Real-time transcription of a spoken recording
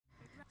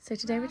So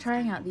today we're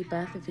trying out the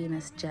Birth of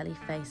Venus Jelly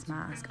Face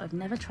Mask. I've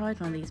never tried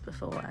one of these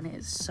before and it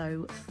is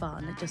so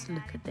fun. Just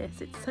look at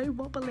this, it's so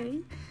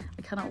wobbly.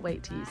 I cannot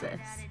wait to use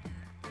this.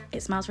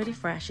 It smells really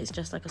fresh. It's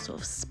just like a sort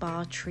of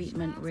spa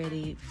treatment,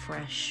 really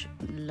fresh,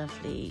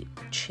 lovely,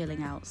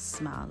 chilling out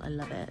smell. I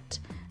love it.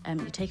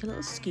 You take a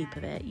little scoop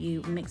of it,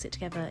 you mix it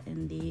together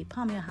in the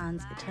palm of your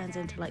hands. It turns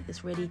into like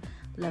this really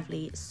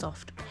lovely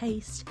soft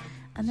paste,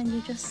 and then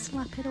you just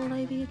slap it all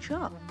over your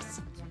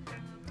chops.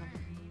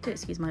 Do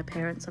excuse my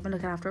appearance, I've been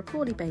looking after a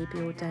poorly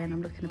baby all day and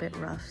I'm looking a bit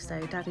rough, so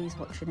Daddy's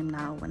watching him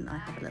now when I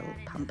have a little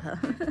pamper.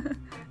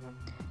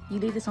 You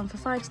leave this on for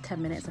 5 to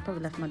 10 minutes. I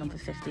probably left mine on for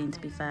 15 to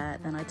be fair.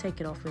 Then I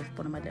take it off with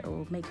one of my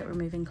little makeup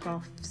removing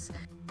cloths.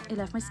 It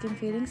left my skin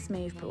feeling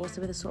smooth but also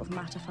with a sort of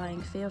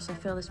mattifying feel, so I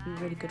feel this would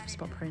be really good for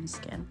spot prone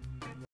skin.